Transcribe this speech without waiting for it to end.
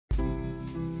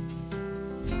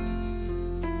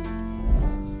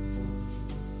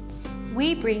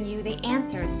we bring you the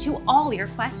answers to all your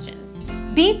questions.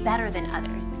 Be better than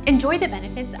others. Enjoy the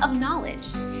benefits of knowledge.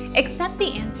 Accept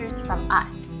the answers from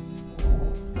us.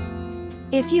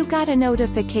 If you got a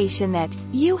notification that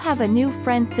you have a new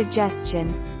friend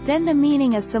suggestion, then the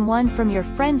meaning is someone from your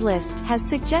friend list has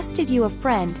suggested you a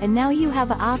friend, and now you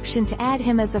have an option to add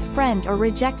him as a friend or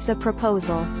reject the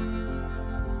proposal.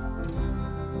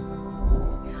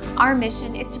 Our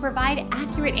mission is to provide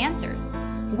accurate answers.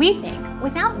 We think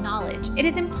without knowledge, it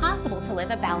is impossible to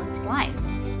live a balanced life.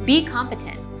 Be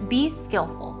competent, be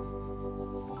skillful.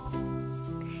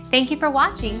 Thank you for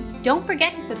watching. Don't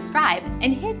forget to subscribe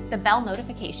and hit the bell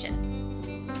notification.